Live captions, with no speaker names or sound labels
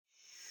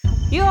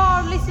You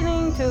are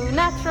listening to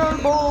Natural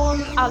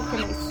Born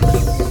Alchemist.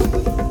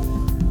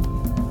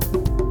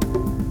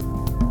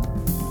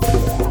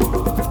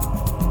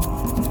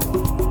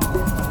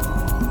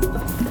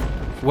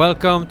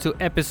 Welcome to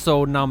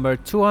episode number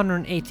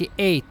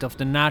 288 of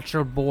the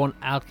Natural Born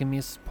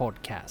Alchemist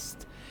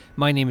podcast.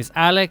 My name is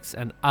Alex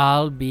and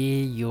I'll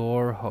be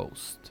your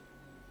host.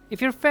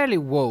 If you're fairly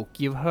woke,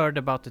 you've heard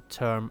about the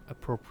term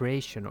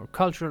appropriation or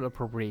cultural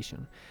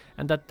appropriation,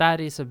 and that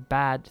is a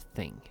bad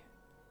thing.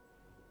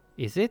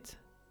 Is it?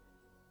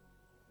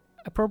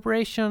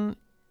 Appropriation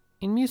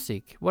in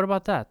music, what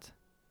about that?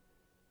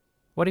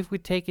 What if we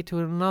take it to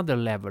another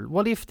level?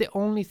 What if the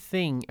only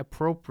thing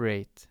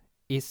appropriate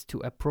is to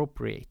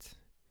appropriate?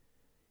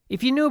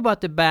 If you knew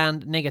about the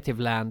band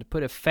Negativland,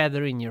 put a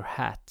feather in your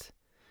hat.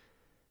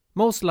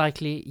 Most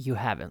likely you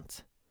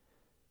haven't.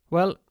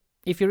 Well,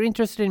 if you're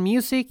interested in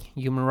music,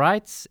 human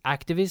rights,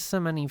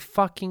 activism, and in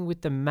fucking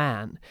with the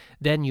man,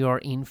 then you're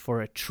in for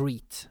a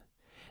treat.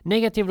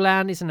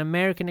 Negativland is an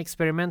American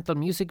experimental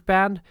music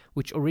band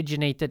which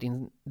originated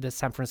in the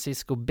San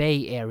Francisco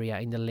Bay Area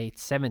in the late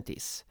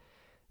 70s.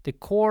 The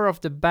core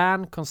of the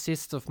band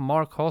consists of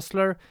Mark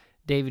Hosler,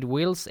 David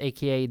Wills,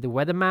 aka The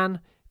Weatherman,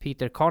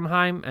 Peter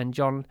Konheim, and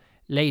John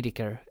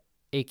Leidecker,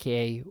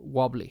 aka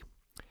Wobbly.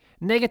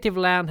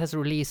 Negativland has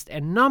released a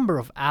number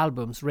of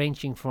albums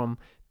ranging from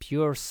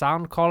pure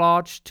sound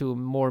collage to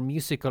more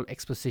musical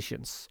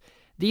expositions.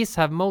 These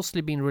have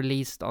mostly been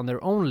released on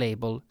their own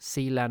label,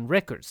 Sealand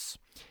Records.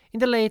 In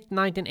the late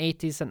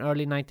 1980s and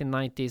early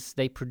 1990s,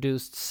 they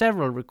produced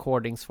several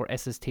recordings for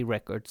SST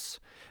Records,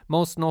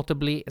 most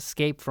notably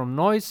Escape from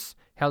Noise,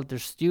 Helter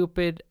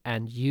Stupid,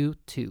 and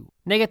U2.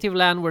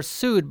 Negativland were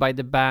sued by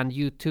the band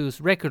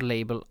U2's record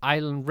label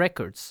Island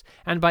Records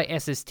and by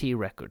SST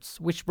Records,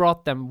 which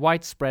brought them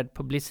widespread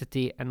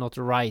publicity and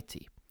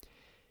notoriety.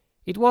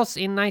 It was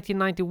in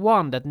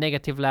 1991 that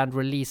Negativland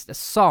released a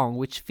song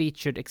which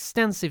featured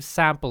extensive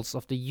samples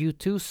of the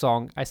U2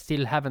 song I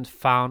Still Haven't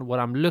Found What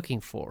I'm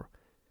Looking For.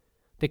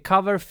 The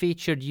cover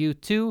featured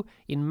U2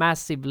 in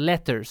massive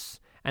letters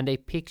and a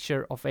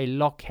picture of a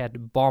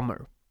Lockheed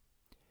bomber.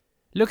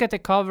 Look at the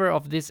cover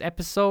of this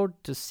episode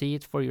to see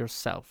it for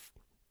yourself.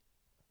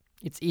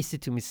 It's easy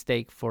to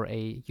mistake for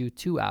a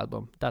U2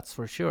 album, that's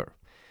for sure.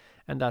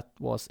 And that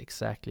was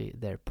exactly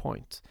their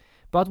point.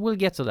 But we'll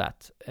get to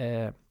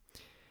that.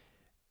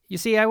 You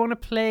see, I want to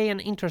play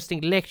an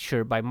interesting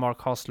lecture by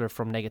Mark Hosler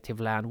from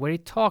Negativland, where he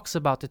talks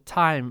about the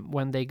time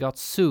when they got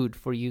sued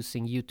for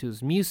using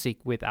U2's music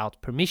without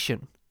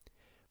permission.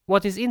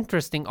 What is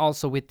interesting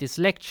also with this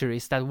lecture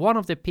is that one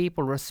of the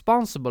people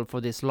responsible for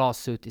this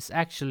lawsuit is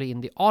actually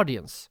in the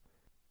audience.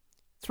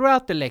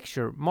 Throughout the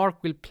lecture,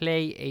 Mark will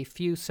play a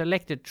few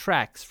selected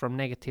tracks from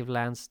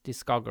Negativland's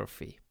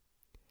discography.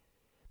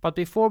 But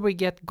before we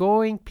get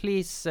going,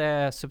 please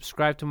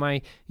subscribe to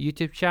my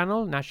YouTube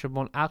channel, Natural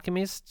Born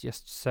Alchemist.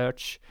 Just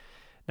search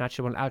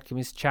Natural Born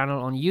Alchemist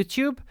channel on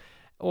YouTube,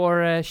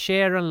 or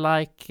share and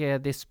like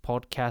this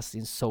podcast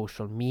in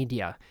social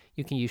media.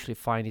 You can usually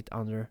find it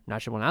under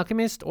Natural Born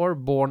Alchemist or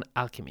Born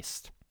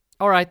Alchemist.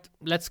 Alright,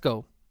 let's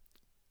go.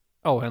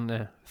 Oh,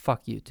 and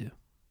fuck you too.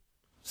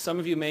 Some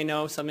of you may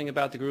know something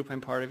about the group I'm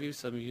part of,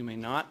 some of you may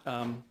not.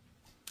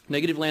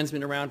 Negativland's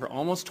been around for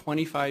almost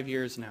 25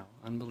 years now,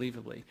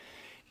 unbelievably.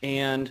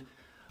 And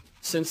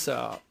since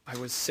I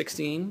was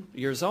 16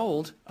 years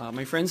old,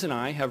 my friends and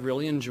I have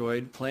really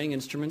enjoyed playing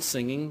instruments,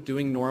 singing,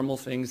 doing normal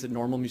things that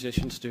normal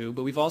musicians do,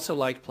 but we've also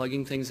liked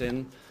plugging things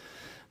in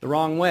the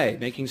wrong way,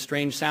 making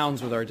strange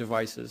sounds with our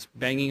devices,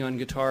 banging on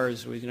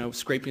guitars, with,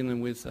 scraping them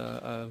with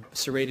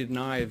serrated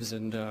knives,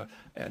 and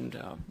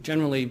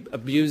generally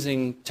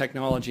abusing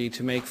technology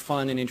to make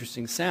fun and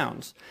interesting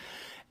sounds.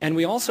 And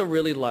we also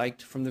really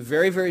liked, from the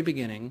very, very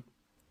beginning,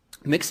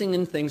 mixing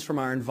in things from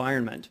our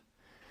environment.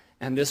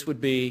 And this would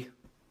be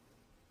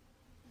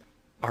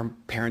our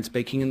parents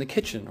baking in the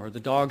kitchen, or the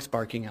dogs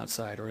barking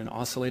outside, or an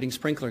oscillating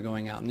sprinkler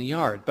going out in the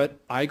yard. But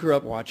I grew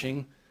up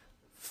watching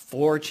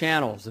 4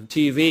 channels of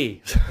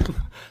TV.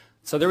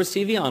 So there was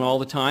TV on all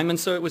the time, and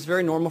so it was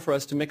very normal for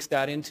us to mix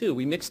that in too.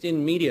 We mixed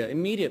in media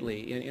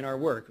immediately in our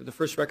work. The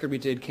first record we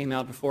did came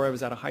out before I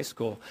was out of high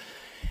school.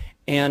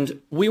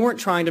 And we weren't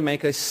trying to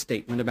make a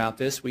statement about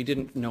this. We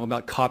didn't know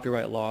about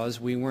copyright laws.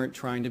 We weren't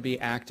trying to be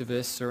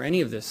activists or any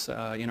of this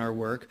in our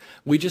work.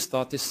 We just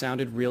thought this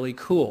sounded really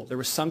cool. There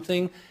was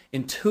something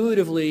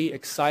intuitively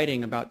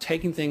exciting about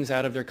taking things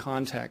out of their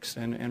context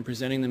and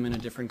presenting them in a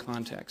different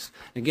context.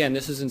 Again,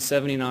 this is in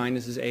 79,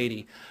 this is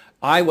 80.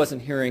 I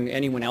wasn't hearing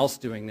anyone else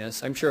doing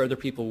this. I'm sure other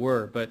people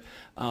were, but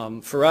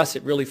for us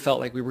it really felt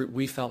like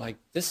we felt like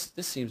this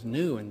seems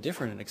new and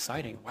different and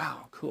exciting.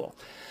 Wow, cool.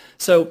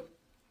 So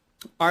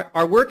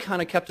our work kind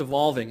of kept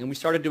evolving, and we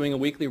started doing a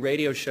weekly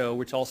radio show,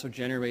 which also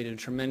generated a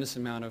tremendous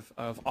amount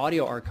of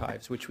audio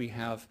archives, which we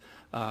have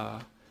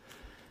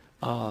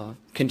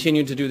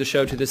continued to do the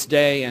show to this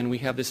day, and we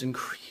have this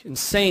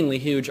insanely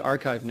huge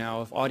archive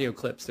now of audio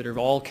clips that are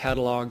all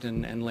cataloged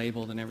and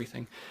labeled and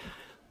everything.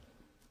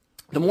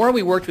 The more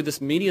we worked with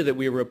this media that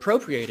we were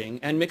appropriating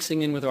and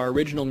mixing in with our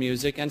original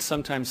music and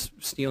sometimes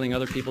stealing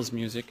other people's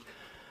music,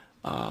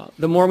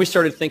 the more we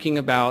started thinking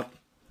about,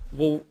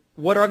 well,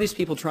 what are these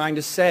people trying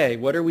to say?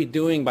 What are we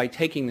doing by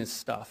taking this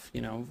stuff?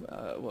 You know,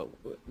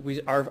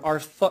 our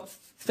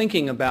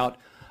thinking about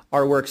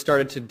our work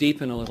started to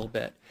deepen a little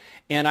bit.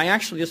 And I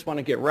actually just want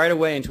to get right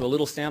away into a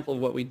little sample of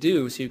what we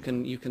do so you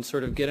can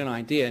sort of get an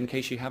idea in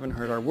case you haven't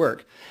heard our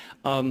work.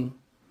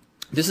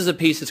 This is a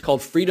piece, it's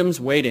called Freedom's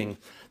Waiting.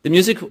 The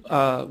music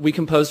we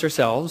composed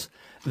ourselves.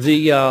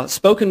 The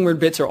spoken word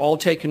bits are all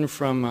taken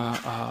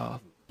from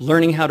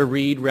learning how to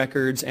read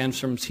records and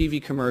from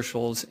TV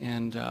commercials.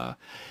 And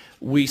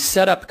we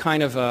set up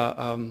kind of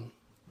a,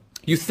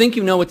 you think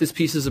you know what this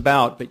piece is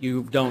about, but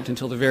you don't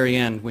until the very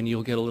end when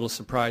you'll get a little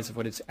surprise of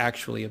what it's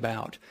actually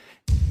about.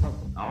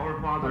 Our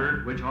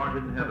Father, which art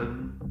in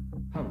heaven,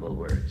 Humble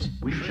words.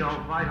 we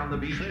shall fight on the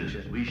beaches,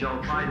 we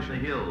shall fight in the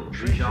hills,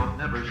 we shall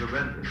never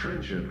surrender.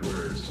 Trenchant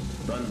words.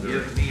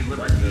 Give me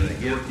liberty,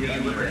 give me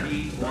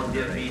liberty, or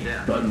give me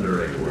death.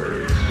 Thundering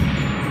words.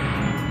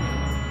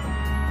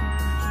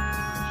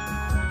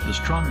 The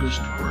strongest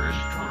word,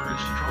 the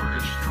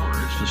strongest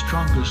word, the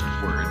strongest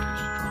word,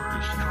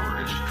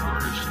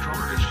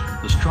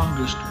 Persuasive. the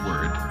strongest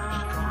word,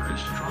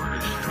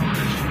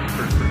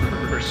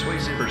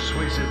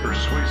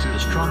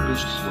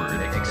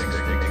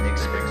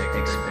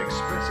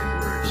 Expressive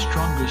words. the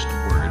strongest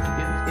word,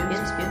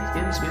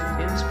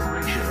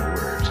 Inspirational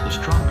words. the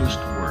strongest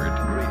word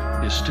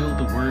is still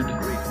the word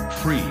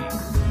free.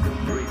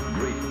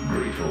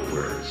 Grateful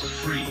words.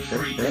 Free.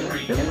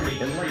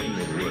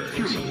 Enlightening words.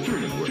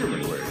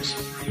 Human words.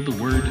 The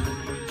word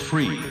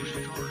free.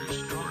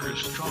 The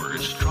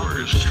strongest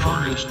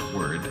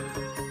word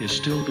is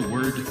still the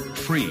word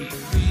free.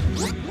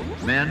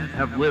 Men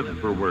have lived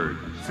for words.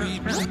 Happy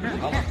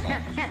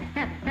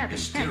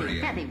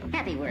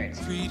words.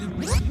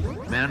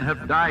 Men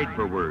have died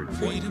for words.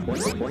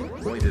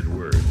 Pointed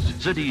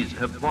words. Cities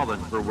have fallen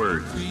for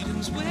words.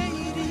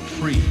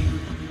 Free.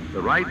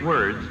 The right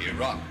words,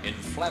 Iraq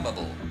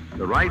inflammable,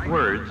 the right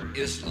words,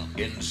 Islam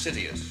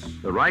insidious.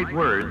 the right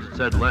words,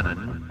 said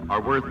Lenin,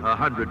 are worth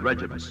 100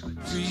 regiments.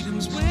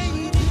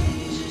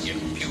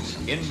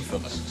 Impune,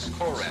 infamous,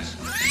 Koran.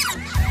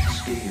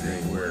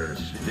 Scathing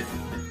words.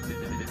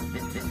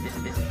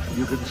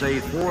 You can say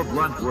 4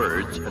 blunt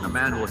words and a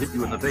man will hit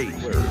you in the face.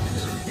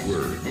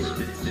 Words.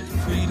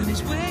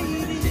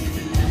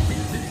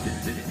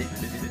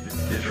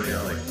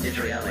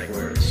 Vitriolic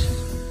words.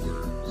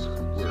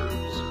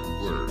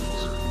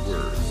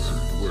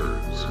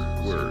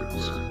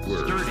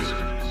 Sturdy,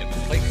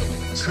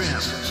 Implacable,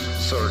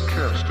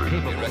 Sarcastic.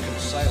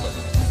 irreconcilable.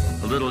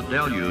 a little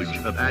deluge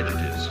of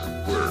adjectives.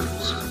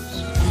 Words.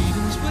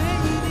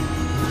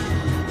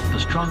 The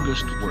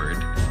strongest word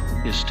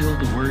is still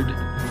the word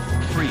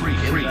free.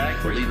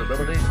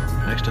 Believability.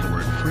 Next to the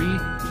word free,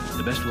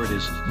 the best word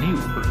is new.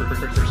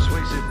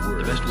 Persuasive The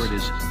words. best word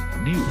is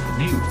new.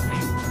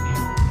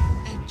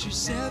 At your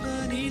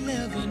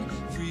 7-Eleven,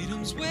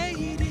 freedom's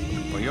waiting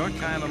For your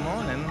kind of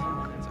morning,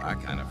 it's our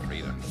kind of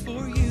freedom.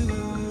 for you.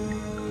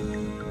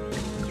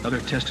 Other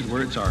tested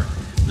words are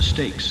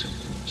mistakes,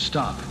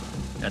 stop,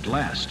 at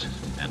last,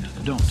 and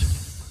don't.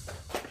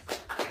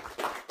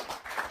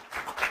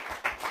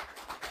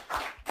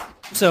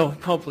 So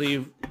hopefully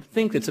you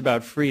think it's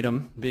about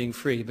freedom, being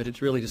free, but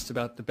it's really just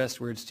about the best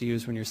words to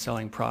use when you're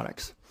selling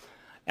products.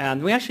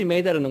 And we actually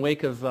made that in the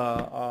wake of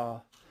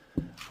our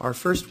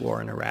first war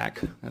in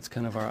Iraq. That's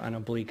kind of our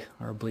oblique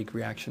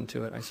reaction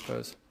to it, I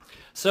suppose.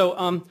 So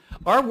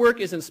our work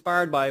is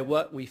inspired by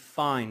what we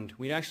find.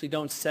 We actually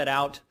don't set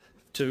out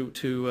to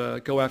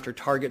go after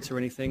targets or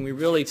anything. We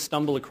really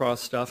stumble across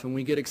stuff and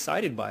we get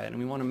excited by it and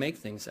we want to make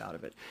things out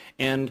of it.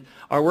 And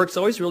our work's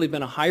always really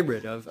been a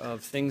hybrid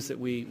of things that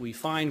we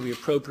find, we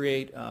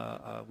appropriate,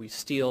 we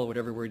steal,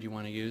 whatever word you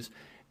want to use,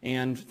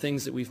 and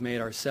things that we've made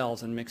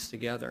ourselves and mixed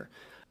together.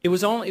 It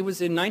was in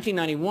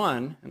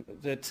 1991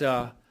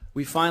 that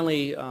we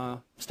finally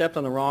stepped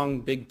on the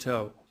wrong big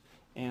toe.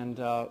 And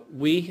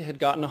we had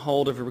gotten a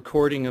hold of a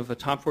recording of a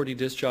top 40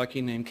 disc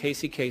jockey named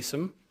Casey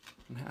Kasem.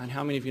 And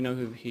how many of you know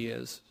who he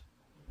is?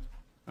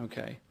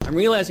 Okay. I'm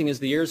realizing as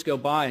the years go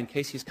by and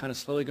Casey's kind of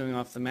slowly going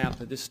off the map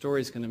that this story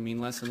is going to mean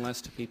less and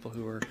less to people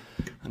who are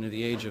under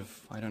the age of,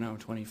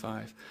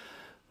 25.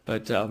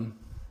 But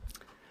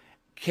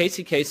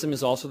Casey Kasem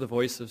is also the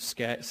voice of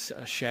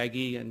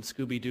Shaggy and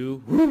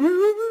Scooby-Doo.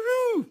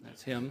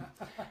 That's him.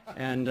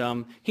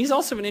 And he's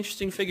also an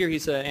interesting figure.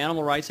 He's an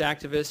animal rights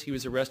activist. He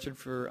was arrested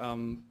for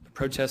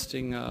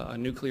protesting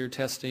nuclear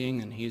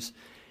testing, and he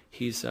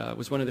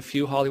was one of the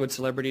few Hollywood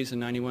celebrities in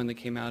 '91 that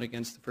came out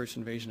against the first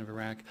invasion of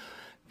Iraq.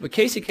 But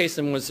Casey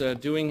Kasem was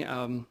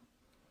doing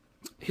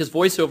his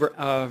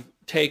voiceover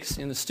takes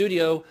in the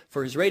studio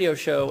for his radio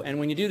show, and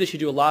when you do this, you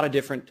do a lot of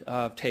different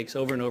takes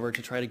over and over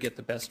to try to get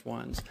the best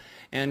ones.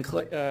 And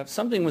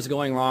something was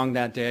going wrong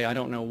that day, I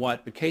don't know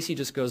what, but Casey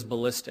just goes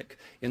ballistic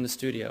in the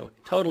studio,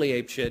 totally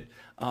apeshit,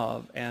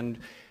 and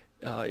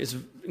is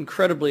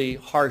incredibly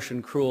harsh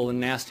and cruel and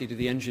nasty to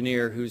the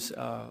engineer who's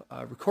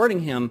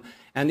recording him.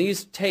 And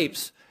these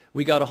tapes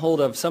we got a hold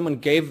of, someone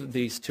gave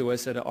these to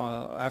us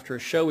after a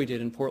show we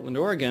did in Portland,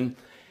 Oregon,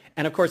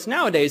 And of course,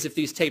 nowadays, if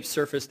these tapes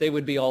surfaced, they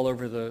would be all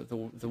over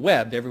the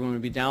web. Everyone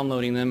would be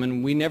downloading them,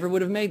 and we never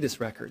would have made this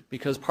record,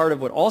 because part of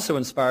what also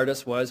inspired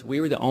us was we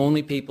were the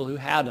only people who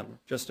had them,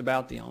 just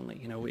about the only.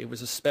 You know, it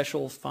was a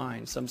special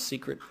find, some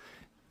secret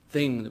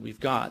thing that we've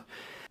got.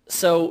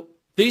 So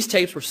these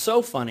tapes were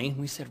so funny,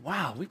 we said,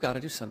 wow, we've got to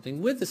do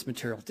something with this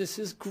material. This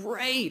is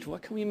great.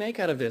 What can we make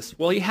out of this?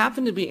 Well, he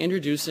happened to be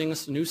introducing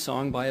a new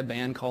song by a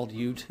band called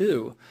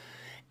U2.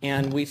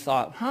 And we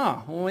thought,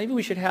 well, maybe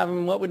we should have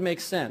him. What would make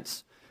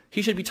sense?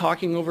 He should be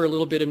talking over a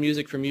little bit of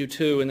music from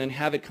U2 and then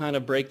have it kind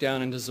of break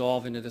down and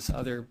dissolve into this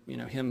other, you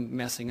know, him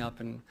messing up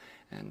and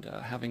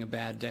having a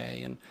bad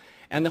day.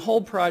 And the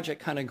whole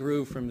project kind of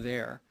grew from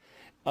there.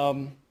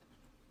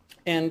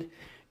 And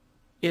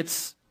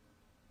it's,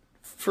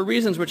 for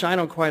reasons which I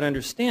don't quite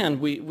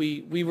understand,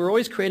 we were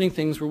always creating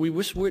things where we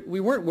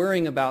weren't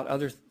worrying about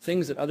other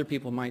things that other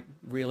people might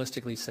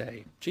realistically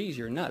say, geez,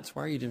 you're nuts,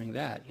 why are you doing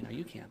that? You know,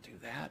 you can't do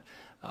that.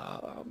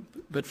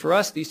 But for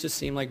us, these just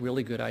seemed like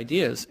really good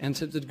ideas. And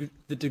to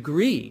the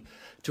degree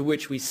to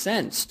which we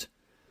sensed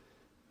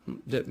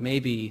that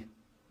maybe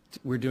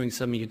we're doing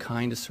something you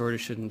kind of sort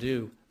of shouldn't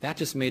do, that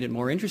just made it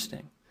more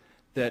interesting.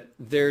 That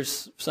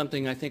there's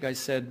something I think I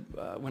said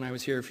when I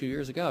was here a few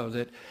years ago,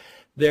 that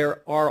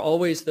there are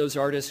always those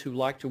artists who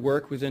like to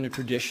work within a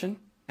tradition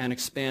and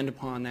expand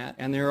upon that.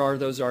 And there are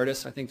those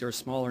artists, I think they're a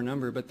smaller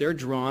number, but they're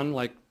drawn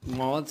like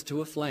moths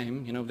to a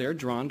flame. You know, they're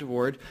drawn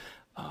toward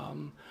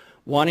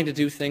wanting to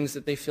do things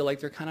that they feel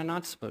like they're kind of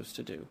not supposed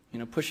to do, you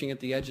know, pushing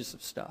at the edges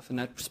of stuff. And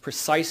that's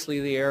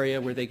precisely the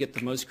area where they get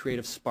the most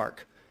creative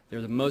spark.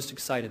 They're the most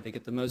excited. They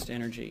get the most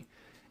energy.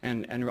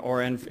 And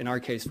in our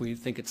case, we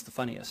think it's the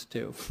funniest,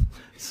 too.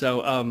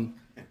 So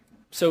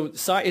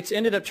it's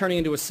ended up turning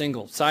into a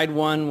single. Side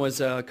one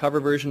was a cover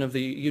version of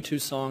the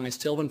U2 song, I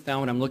Still Haven't Found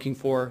What I'm Looking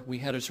For. We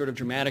had a sort of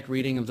dramatic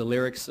reading of the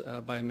lyrics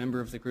by a member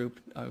of the group,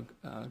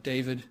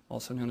 David,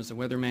 also known as the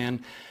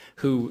Weatherman,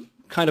 who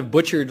kind of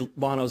butchered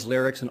Bono's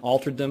lyrics and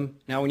altered them.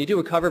 Now, when you do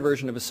a cover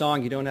version of a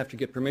song, you don't have to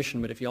get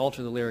permission, but if you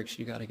alter the lyrics,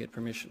 you got to get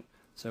permission.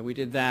 So we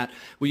did that.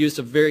 We used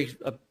a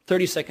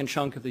 30-second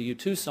chunk of the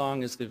U2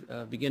 song as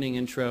the beginning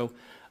intro.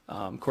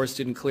 Of course,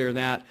 didn't clear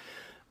that.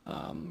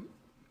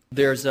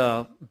 There's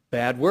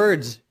bad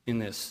words in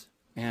this,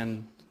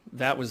 and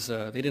that was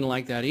they didn't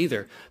like that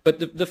either.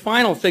 But the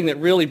final thing that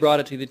really brought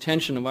it to the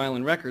attention of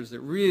Island Records, that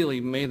really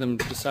made them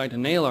decide to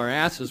nail our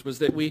asses, was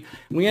that we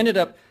ended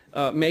up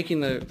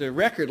making the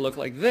record look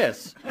like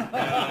this,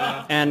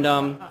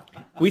 and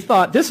we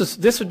thought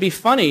this would be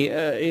funny.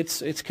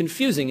 It's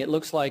confusing. It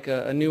looks like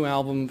a new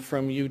album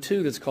from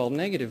U2 that's called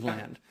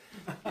Negativland.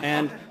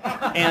 And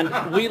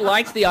we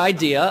liked the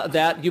idea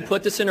that you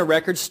put this in a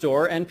record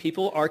store and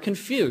people are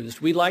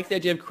confused. We like the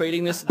idea of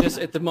creating this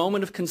at the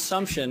moment of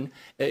consumption.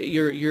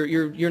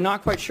 You're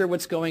not quite sure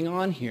what's going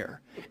on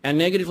here.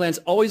 And Negativland's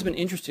always been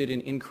interested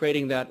in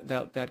creating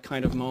that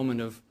kind of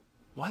moment of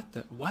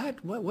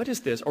what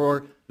is this?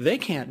 Or they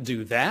can't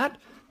do that,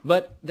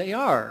 but they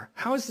are.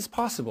 How is this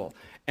possible?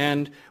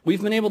 And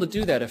we've been able to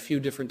do that a few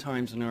different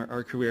times in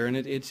our career, and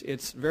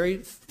it's very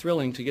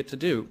thrilling to get to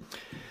do.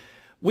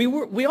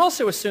 We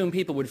also assumed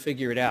people would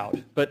figure it out,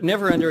 but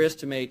never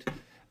underestimate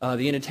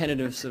the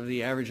inattentiveness of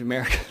the average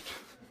American.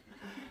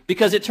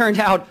 Because it turned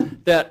out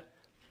that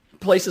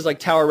places like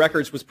Tower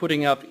Records was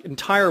putting up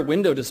entire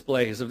window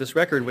displays of this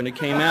record when it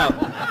came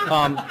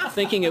out,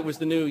 thinking it was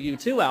the new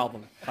U2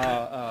 album.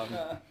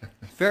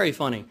 Very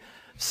funny.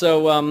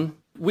 So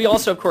we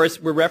also, of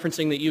course, were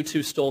referencing that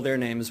U2 stole their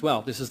name as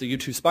well. This is the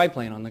U2 spy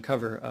plane on the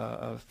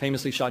cover,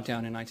 famously shot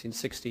down in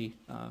 1960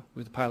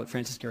 with the pilot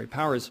Francis Gary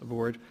Powers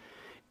aboard.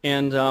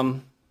 And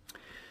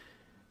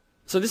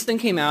so this thing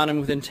came out, and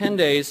within 10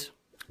 days,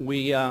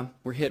 we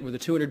were hit with a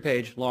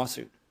 200-page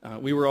lawsuit.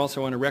 We were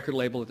also on a record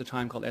label at the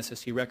time called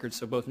SST Records,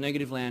 so both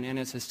Negativland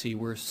and SST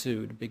were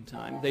sued big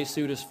time. They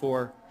sued us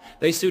for,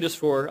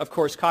 of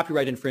course,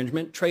 copyright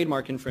infringement,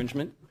 trademark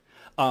infringement,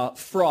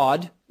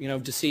 fraud, you know,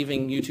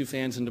 deceiving U2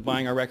 fans into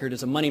buying our record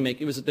as a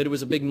money-making. It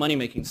was a big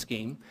money-making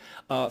scheme,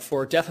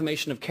 for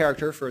defamation of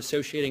character, for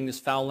associating this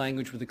foul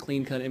language with a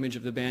clean-cut image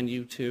of the band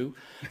U2,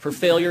 for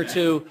failure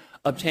to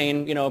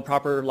obtain, you know,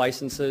 proper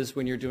licenses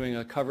when you're doing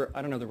a cover.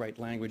 I don't know the right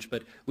language,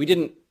 but we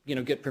didn't, you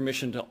know, get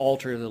permission to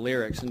alter the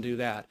lyrics and do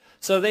that.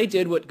 So they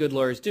did what good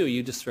lawyers do.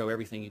 You just throw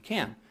everything you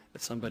can at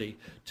somebody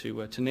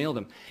to nail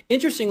them.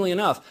 Interestingly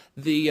enough,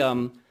 the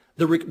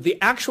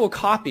actual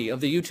copy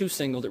of the U2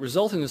 single that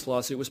resulted in this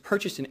lawsuit was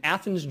purchased in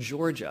Athens,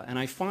 Georgia, and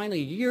I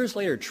finally, years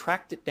later,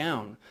 tracked it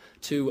down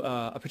to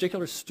a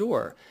particular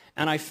store,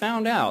 and I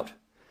found out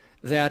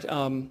that,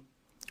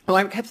 well,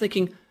 I kept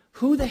thinking,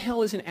 who the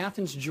hell is in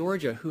Athens,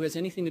 Georgia who has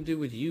anything to do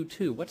with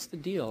U2? What's the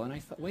deal? And I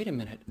thought, wait a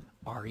minute,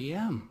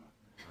 REM.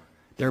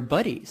 They're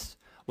buddies.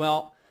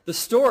 Well, the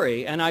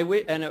story, and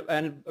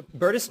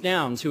Bertus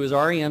Downs, who is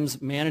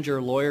REM's manager,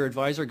 lawyer,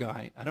 advisor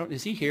guy,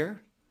 is he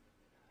here?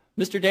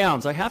 Mr.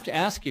 Downs, I have to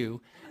ask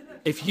you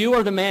if you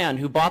are the man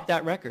who bought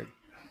that record.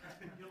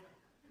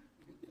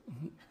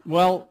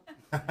 Well,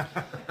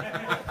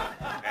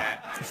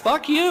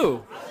 fuck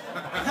you.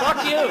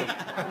 Fuck you.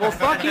 Well,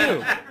 fuck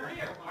you.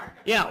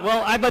 Yeah,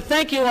 well, but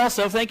thank you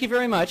also. Thank you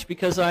very much,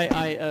 because I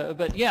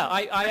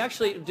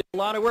actually did a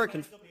lot of work.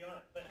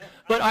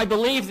 But I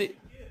believe that,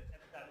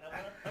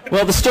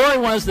 well, the story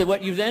was that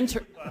what you then...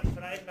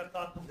 But I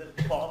talked to the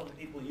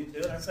people you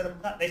do, and I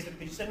sent them, they said,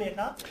 could you send me a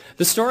copy?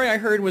 The story I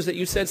heard was that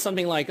you said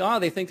something like, oh,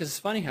 they think this is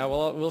funny, how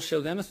well, we'll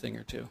show them a thing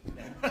or two.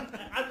 I'm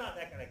not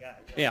that kind of guy.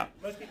 Yeah.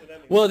 Most people know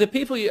me. Well, the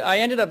people, I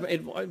ended up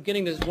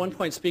getting to one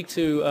point speak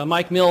to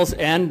Mike Mills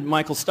and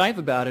Michael Stipe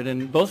about it,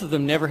 and both of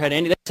them never had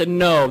any. They said,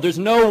 no, there's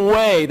no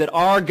way that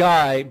our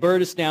guy,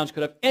 Burtis Downs,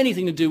 could have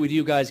anything to do with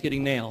you guys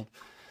getting nailed.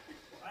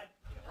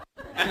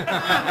 Pretty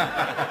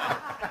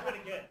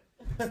good.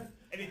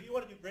 And if you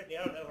want to do Britney,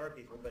 I don't know her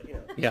people, but you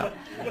know. Yeah.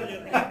 If you want to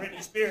do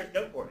Britney Spears,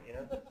 go for it, you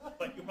know.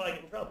 But you'll probably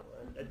get in trouble.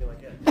 I'd do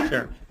like that.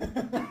 Sure.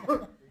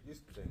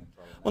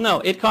 Well,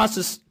 no, it costs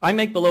us, I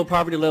make below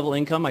poverty level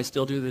income, I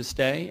still do to this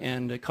day,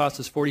 and it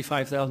cost us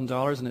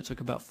 $45,000, and it took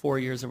about 4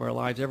 years of our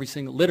lives,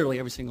 literally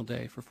every single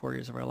day for 4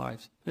 years of our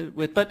lives.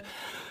 But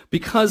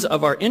because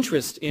of our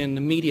interest in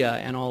the media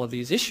and all of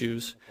these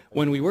issues,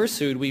 when we were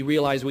sued, we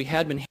realized we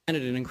had been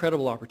handed an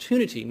incredible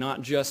opportunity,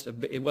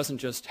 it wasn't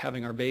just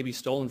having our baby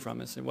stolen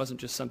from us, it wasn't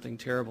just something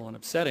terrible and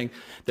upsetting,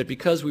 that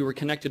because we were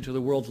connected to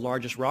the world's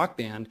largest rock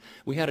band,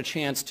 we had a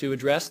chance to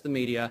address the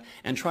media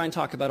and try and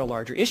talk about a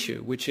larger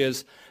issue, which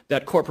is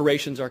that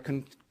corporations are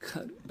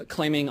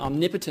claiming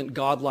omnipotent,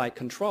 godlike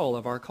control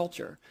of our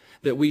culture,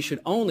 that we should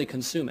only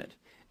consume it,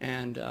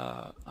 and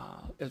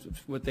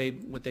what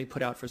they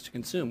put out for us to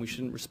consume. We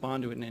shouldn't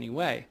respond to it in any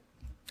way.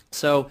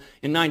 So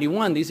in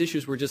 '91, these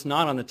issues were just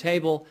not on the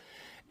table,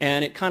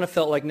 and it kind of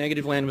felt like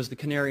Negativland was the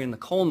canary in the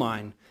coal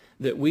mine,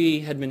 that we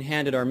had been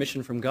handed our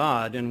mission from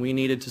God, and we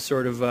needed to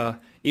sort of,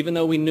 even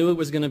though we knew it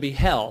was going to be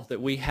hell, that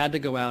we had to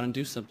go out and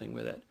do something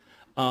with it.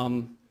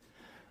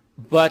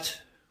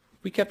 But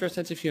we kept our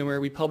sense of humor.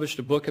 We published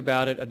a book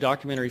about it. A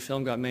documentary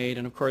film got made,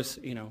 and of course,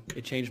 you know,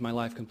 it changed my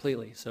life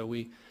completely. So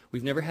we've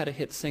never had a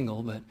hit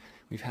single, but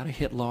we've had a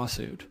hit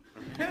lawsuit.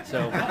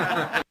 So.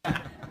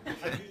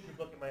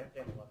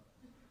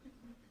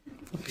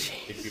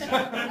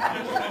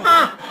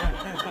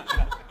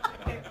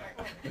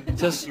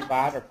 Just you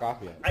buy it or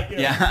copy it? I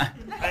paid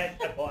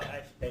for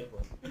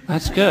it.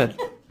 That's good.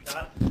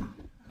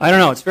 I don't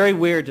know. It's very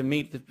weird to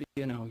meet the.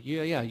 You know.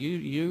 Yeah.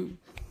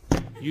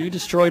 You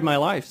destroyed my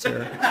life,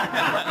 sir.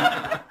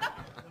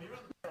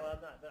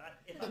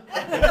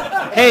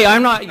 Hey,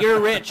 I'm not. You're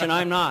rich, and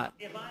I'm not.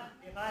 If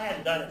I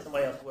hadn't done it,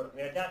 somebody else would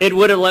have. It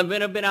would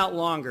have been out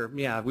longer.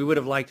 Yeah, we would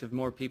have liked if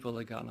more people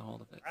had gotten a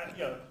hold of it.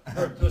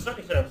 To a certain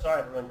extent, I'm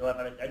sorry for running left.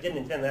 I didn't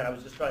intend that. I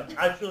was just trying.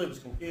 I truly was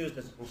confused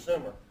as a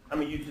consumer.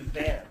 I'm a YouTube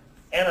fan,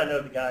 and I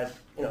know the guys,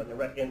 you know, in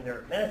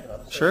their management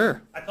office.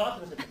 Sure. I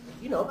talked to them and said,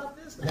 "Do you know about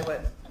this?" And they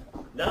went,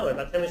 "No." And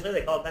about 10 minutes later,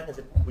 they called back and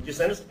said, "Would you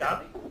send us a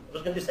copy?" I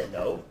was going to just say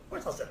no. Of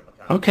course, I'll send them a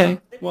copy. Okay.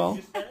 Well,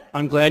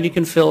 I'm glad you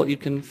can fill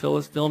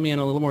me in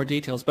a little more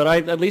details.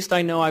 But at least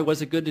I know I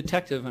was a good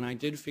detective, and I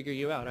did figure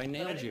you out. I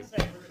nailed you.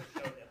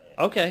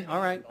 Okay.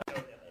 All right.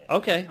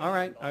 Okay. All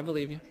right. I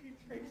believe you.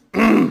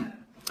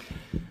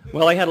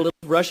 Well, I had a little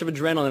rush of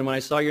adrenaline when I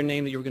saw your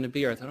name that you were going to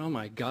be here. I thought, oh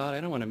my God,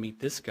 I don't want to meet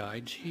this guy.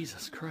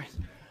 Jesus Christ.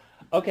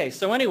 Okay.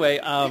 So anyway,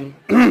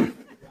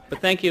 but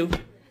thank you.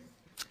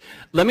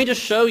 Let me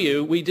just show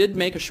you, we did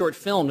make a short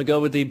film to go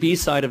with the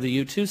B-side of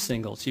the U2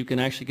 single, so you can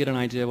actually get an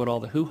idea what all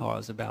the hoo-ha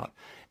is about.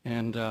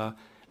 And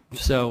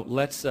so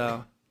let's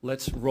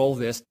roll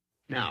this.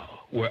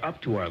 Now, we're up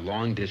to our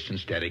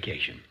long-distance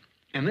dedication.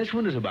 And this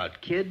one is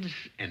about kids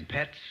and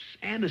pets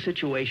and a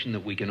situation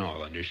that we can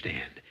all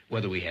understand,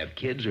 whether we have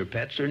kids or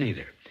pets or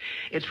neither.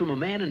 It's from a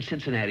man in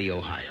Cincinnati,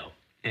 Ohio.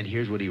 And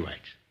here's what he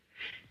writes.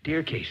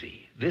 Dear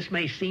Casey, this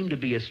may seem to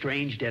be a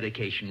strange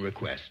dedication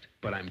request,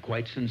 but I'm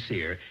quite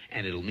sincere,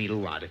 and it'll mean a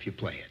lot if you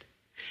play it.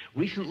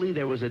 Recently,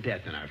 there was a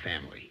death in our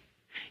family.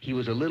 He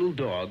was a little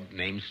dog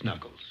named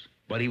Snuggles,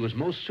 but he was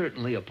most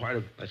certainly a part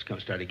of... Let's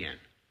start again.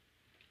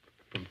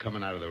 From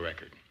coming out of the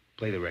record.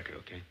 Play the record,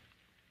 okay?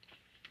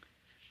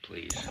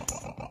 Please.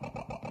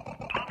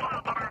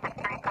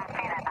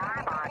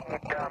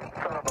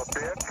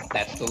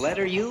 That's the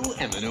letter U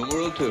and the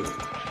numeral 2.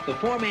 The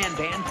four-man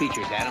band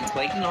features Adam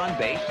Clayton on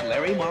bass,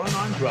 Larry Mullen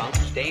on drums,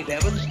 Dave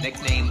Evans,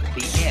 nicknamed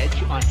The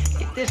Edge, on...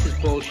 This is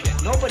bullshit.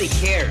 Nobody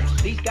cares.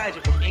 These guys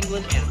are from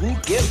England, and who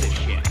gives a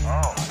shit?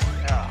 Oh,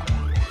 yeah.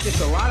 Just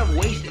a lot of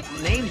wasted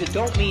names that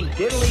don't mean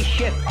diddly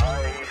shit.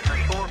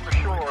 For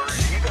sure.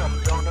 You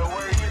don't know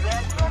where he's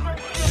at.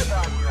 Nobody shit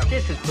about you.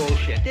 This is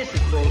bullshit. This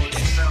is bullshit.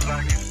 Sounds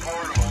like it's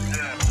portable,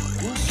 yeah.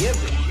 Who gives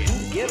a shit?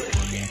 Who gives a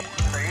shit?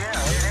 Yeah,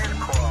 it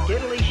is quality.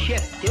 Diddly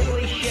shit.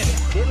 Diddly shit.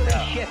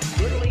 Diddly shit.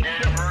 Diddly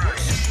shit.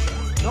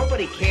 Right.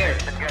 Nobody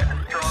cares. It's getting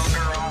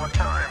stronger all the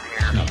time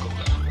here. Snuggles.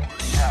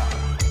 Yeah.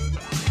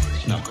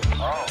 Snuggles.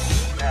 Oh,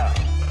 yeah.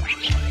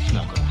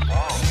 Snuggles.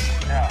 Oh,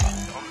 yeah.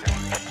 Okay.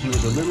 He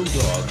was a little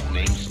dog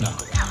named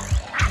Snuggles.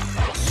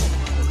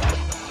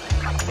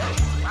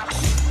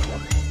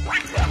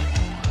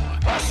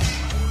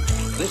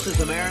 This is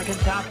American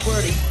Top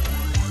 40.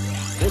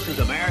 This is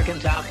American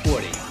Top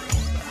 40.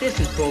 This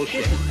is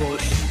bullshit. This is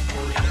bullshit.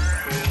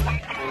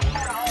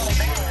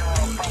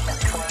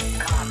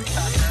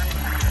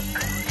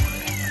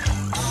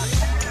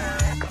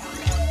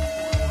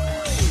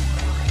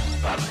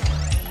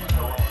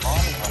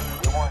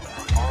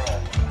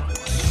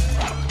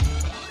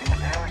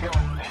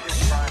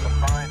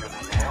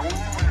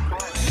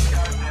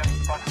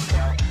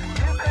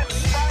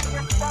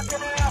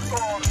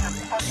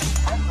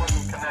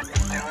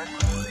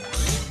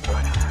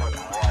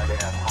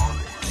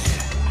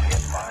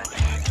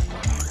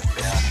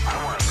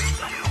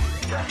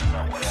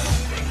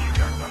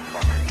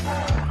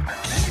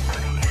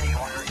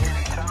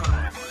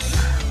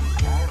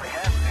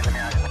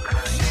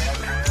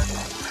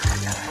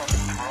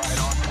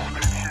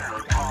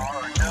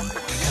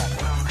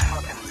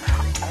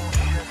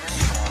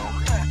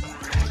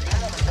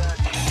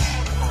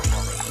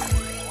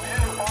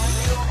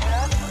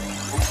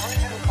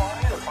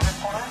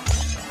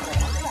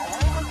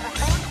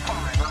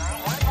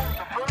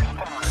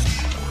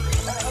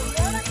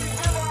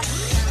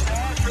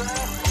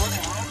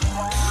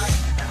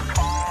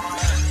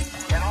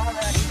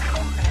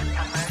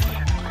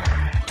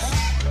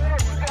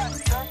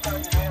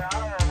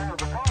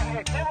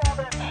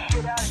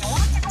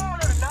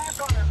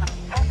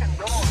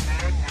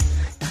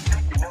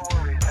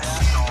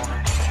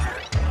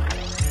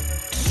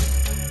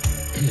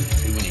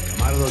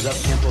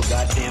 up-tempo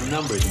goddamn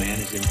numbers, man.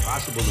 It's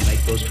impossible to make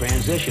those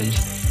transitions.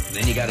 And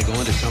then you got to go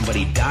into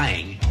somebody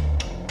dying.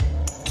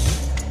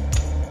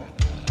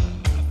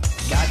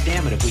 God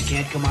damn it, if we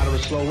can't come out of a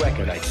slow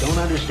record, I don't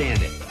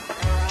understand it.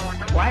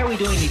 Why are we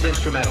doing these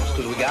instrumentals?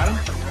 Because we got them?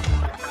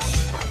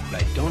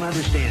 But I don't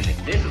understand it.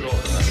 This is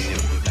also nothing new.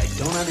 I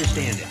don't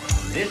understand it.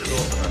 This is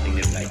also nothing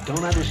new. I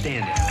don't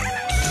understand it.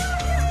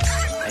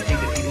 I think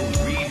that people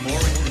read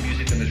more into the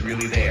music than is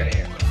really there.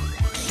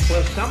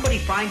 Will somebody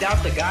find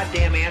out the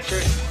goddamn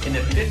answer? In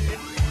the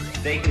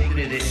 50s, they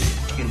considered it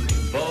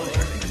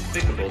vulgar and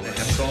despicable to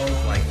have songs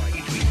like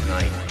Eat Me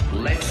Tonight,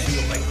 Let's Do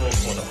It Like Cold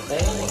Water,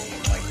 all of it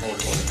like Cold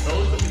Water.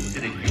 Those were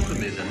considered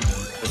euphemisms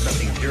for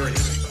something dirty.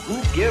 Who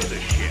gives a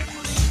shit?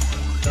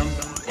 Some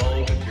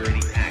vulgar,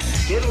 dirty act.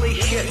 Diddly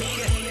shit.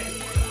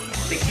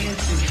 The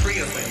Kingston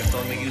Trio sang a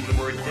song, they used the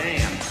word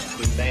damn,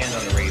 was banned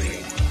on the radio.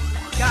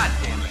 God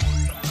damn it.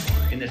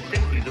 In the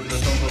 60s, there was a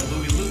song called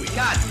Louie Louie.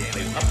 God damn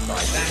it.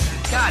 Upside,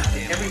 backwards. God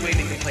damn it. Every way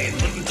they could play it,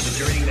 looking for the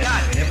dirty message.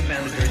 They never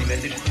found the dirty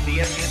message.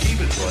 The FCC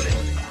was brought in.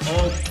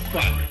 Oh,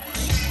 fuck.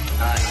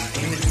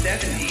 In the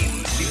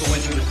 70s, people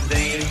went through the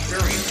same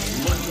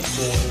experience, looking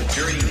for the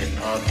dirtiness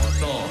of the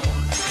song.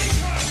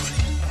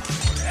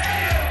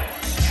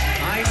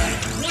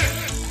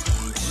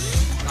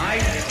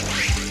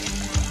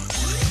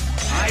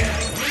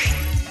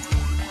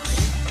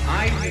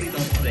 I really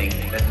don't think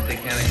that the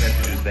satanic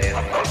message is bad.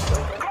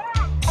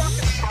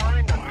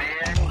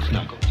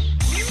 Snuggles.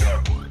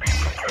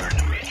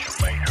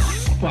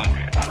 What?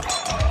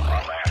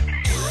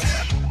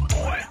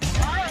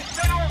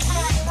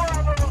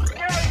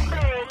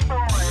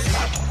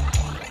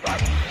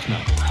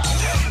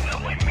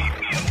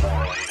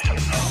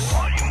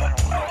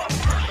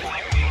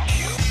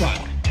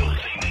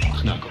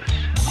 Snuggles.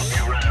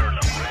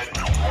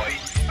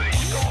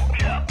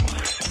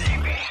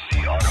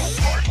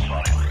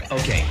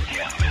 Okay.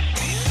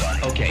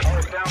 Okay.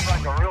 Sounds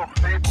like a real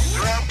big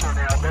dresser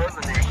now,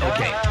 doesn't he?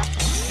 Okay.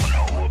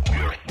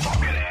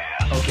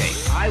 Okay,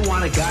 I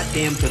want a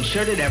goddamn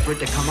concerted effort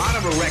to come out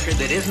of a record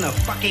that isn't a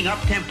fucking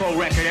up-tempo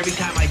record every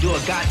time I do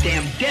a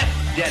goddamn death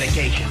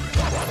dedication.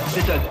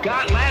 It's a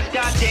last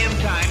goddamn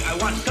time I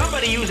want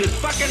somebody to use his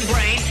fucking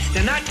brain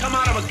to not come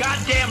out of a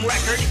goddamn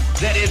record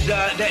that is,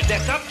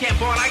 that's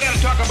up-tempo, and I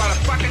gotta talk about a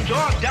fucking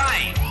dog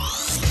dying.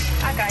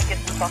 That guy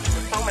gets himself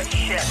into so much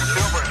shit.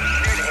 Super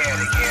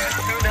shithead again.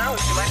 Who knows?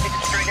 He might be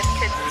the straightest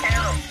kid in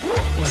town.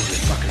 What is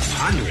this fucking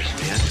ponderous,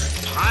 man?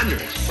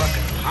 Ponderous,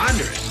 fucking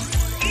ponderous.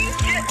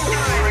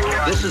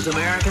 This is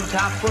American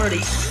Top 40,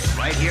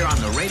 right here on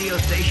the radio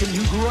station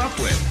you grew up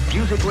with.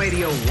 Music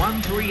Radio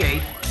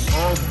 138.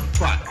 Oh,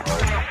 fuck. Oh,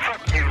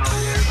 fuck you,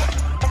 Liz.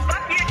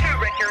 Fuck you too,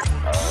 Richard.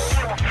 Oh,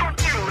 fuck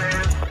you,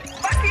 Liz.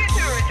 Fuck you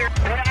too, Richard.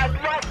 Well, I'd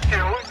love to,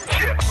 wouldn't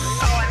you?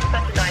 Oh, I'm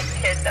such a nice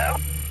kid, though.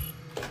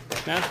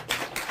 Yeah.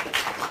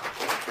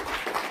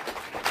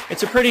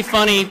 It's a pretty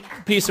funny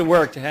piece of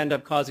work to end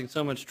up causing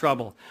so much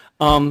trouble.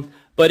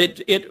 But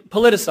it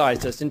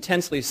politicized us,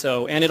 intensely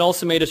so, and it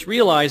also made us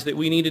realize that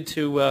we needed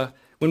to,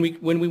 when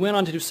we went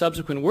on to do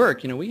subsequent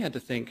work, we had to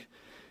think.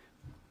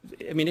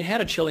 I mean, it had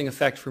a chilling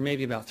effect for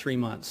maybe about 3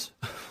 months.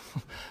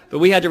 But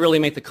we had to really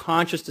make the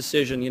conscious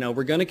decision,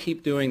 we're going to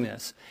keep doing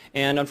this.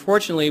 And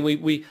unfortunately,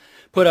 we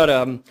put out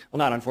well,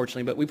 not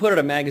unfortunately, but we put out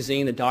a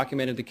magazine that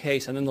documented the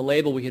case, and then the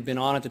label we had been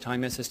on at the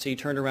time, SST,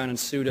 turned around and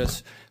sued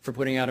us for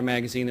putting out a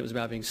magazine that was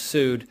about being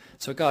sued.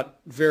 So it got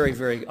very,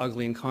 very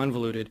ugly and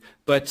convoluted.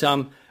 But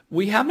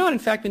we have not, in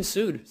fact, been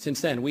sued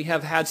since then. We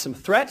have had some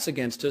threats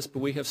against us, but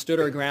we have stood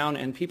our ground,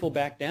 and people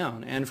backed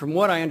down. And from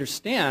what I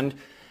understand,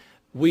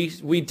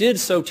 we did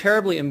so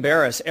terribly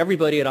embarrass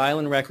everybody at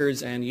Island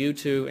Records and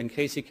U2 and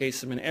Casey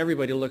Kasem, and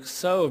everybody looked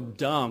so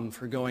dumb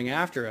for going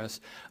after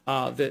us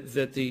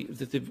that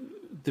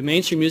the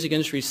mainstream music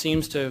industry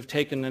seems to have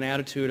taken an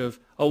attitude of,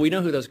 oh, we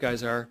know who those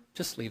guys are,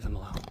 just leave them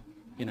alone,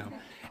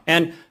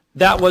 And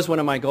that was one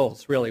of my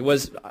goals, really,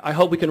 was I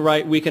hope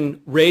we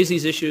can raise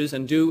these issues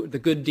and do the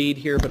good deed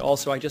here, but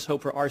also I just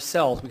hope for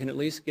ourselves we can at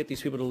least get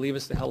these people to leave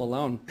us the hell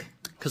alone,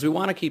 because we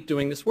want to keep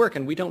doing this work,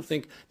 and we don't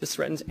think this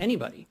threatens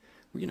anybody.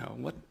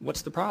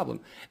 What's the problem?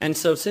 And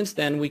so since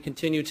then, we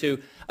continue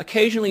to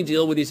occasionally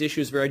deal with these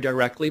issues very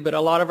directly, but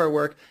a lot of our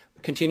work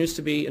continues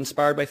to be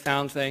inspired by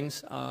found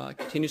things,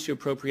 continues to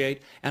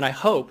appropriate, and I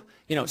hope,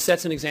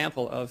 sets an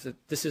example of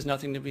that this is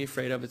nothing to be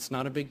afraid of, it's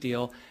not a big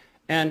deal.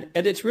 And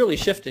it's really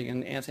shifting,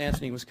 and as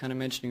Anthony was kind of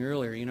mentioning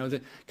earlier,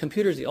 the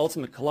computer is the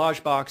ultimate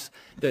collage box,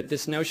 that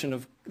this notion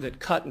of that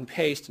cut and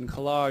paste and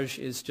collage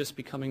is just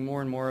becoming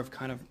more and more of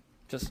kind of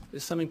just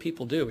it's something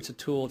people do. It's a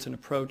tool, it's an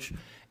approach,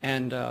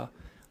 and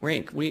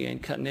we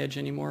ain't cutting edge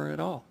anymore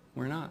at all.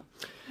 We're not.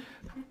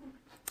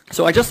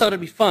 So I just thought it'd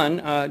be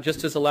fun,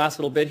 just as a last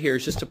little bit here,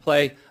 is just to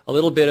play a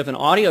little bit of an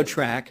audio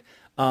track.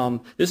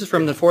 This is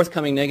from the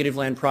forthcoming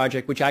Negativland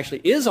project, which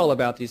actually is all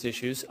about these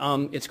issues.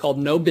 It's called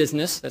No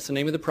Business. That's the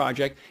name of the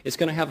project. It's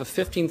going to have a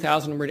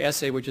 15,000-word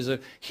essay, which is a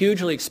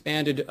hugely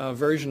expanded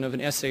version of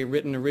an essay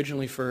written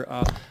originally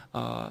for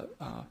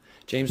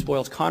James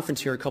Boyle's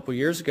conference here a couple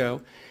years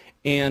ago.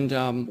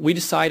 And we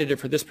decided that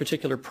for this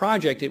particular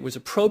project, it was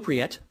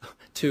appropriate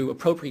to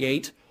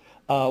appropriate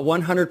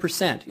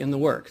 100% in the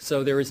work.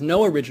 So there is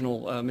no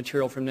original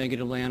material from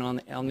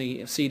Negativland on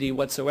the CD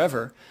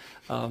whatsoever.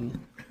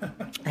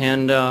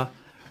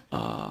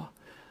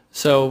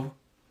 So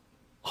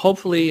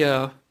hopefully,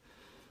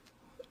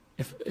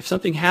 if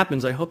something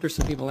happens, I hope there's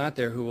some people out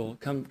there who will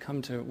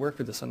come to work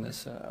with us on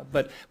this.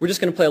 But we're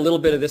just going to play a little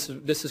bit of this.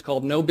 This is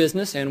called No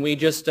Business, and we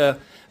just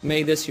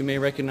made this. You may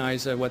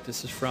recognize what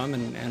this is from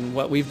and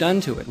what we've done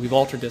to it. We've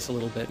altered this a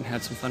little bit and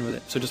had some fun with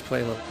it. So just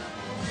play a little.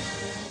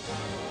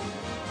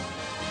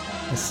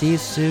 I'll see you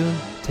soon.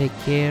 Take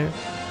care.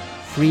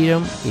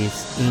 Freedom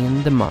is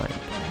in the mind.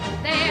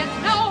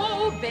 There's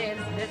no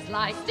business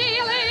like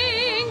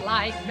stealing,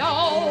 like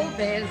no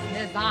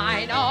business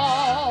I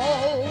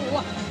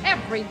know.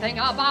 Everything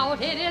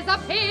about it is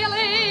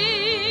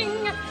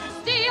appealing,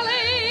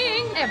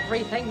 stealing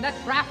everything that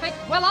traffic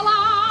will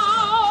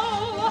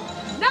allow.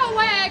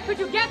 Nowhere could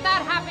you get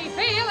that happy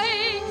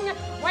feeling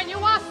when you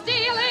are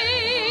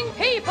stealing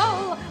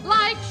people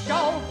like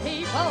show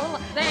people.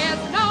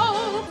 There's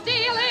no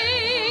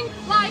stealing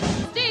like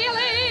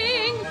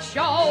stealing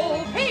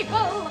show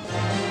people.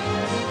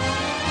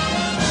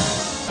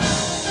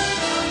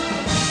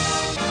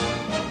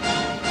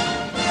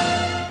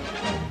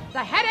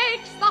 The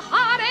headaches, the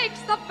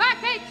heartaches, the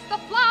backaches, the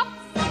flops.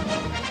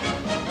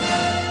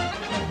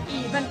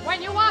 Even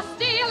when you are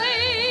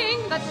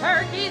stealing the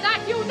turkey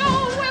that you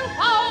know will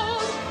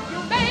fold, you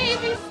may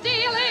be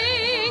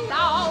stealing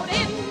out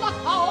in the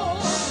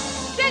cold.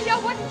 Still you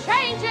wouldn't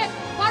change it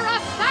for a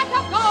sack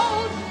of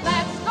gold.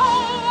 Let's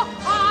go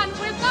on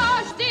with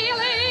the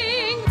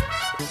stealing.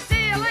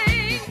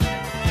 Stealing,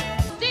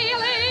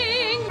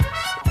 stealing.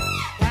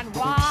 And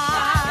why?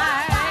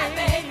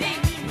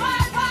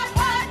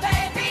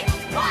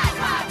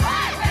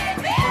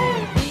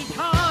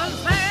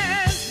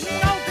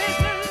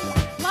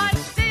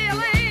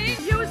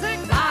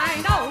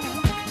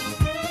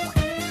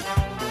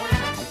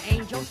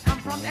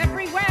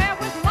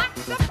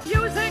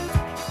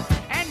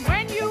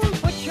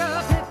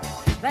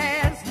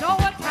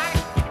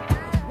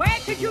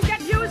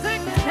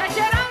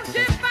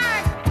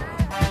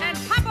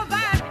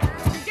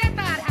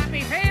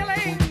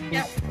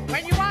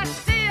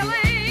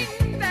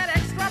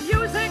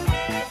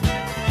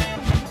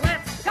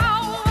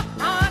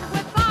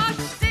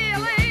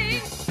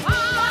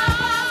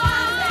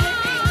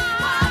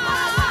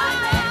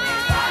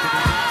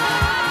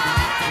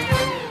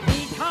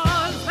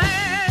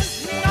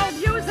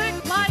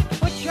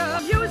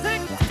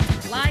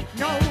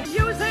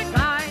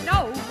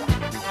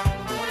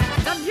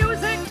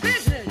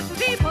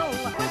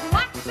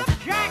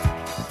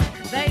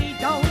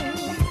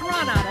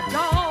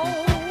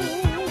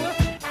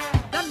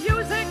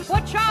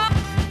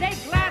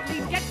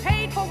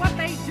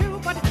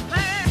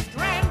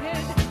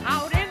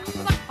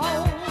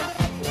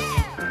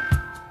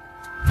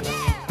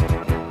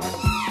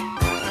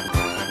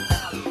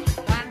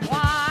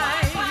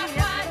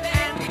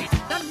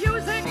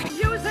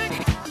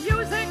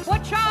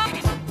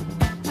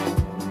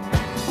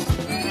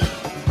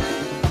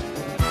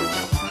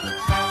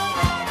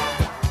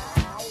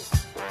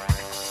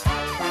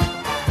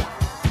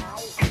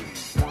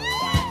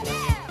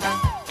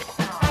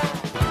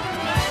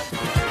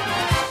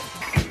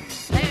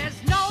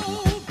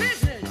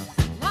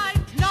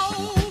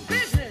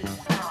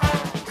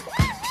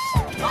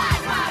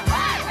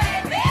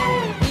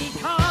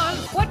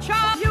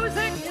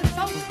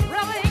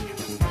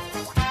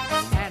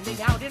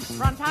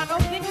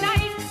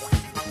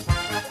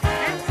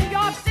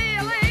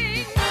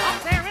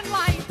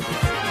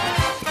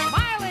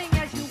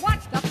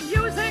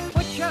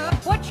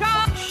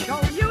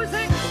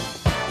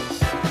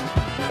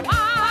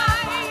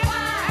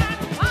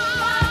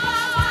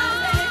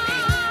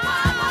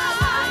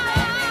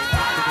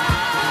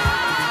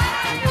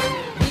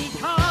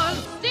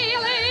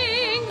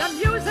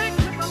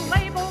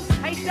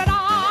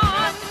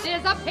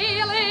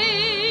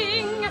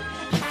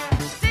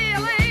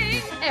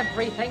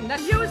 Everything that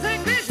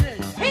music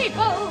business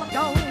people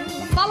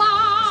don't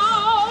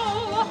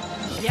allow.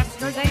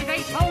 Yesterday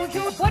they told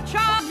you butcher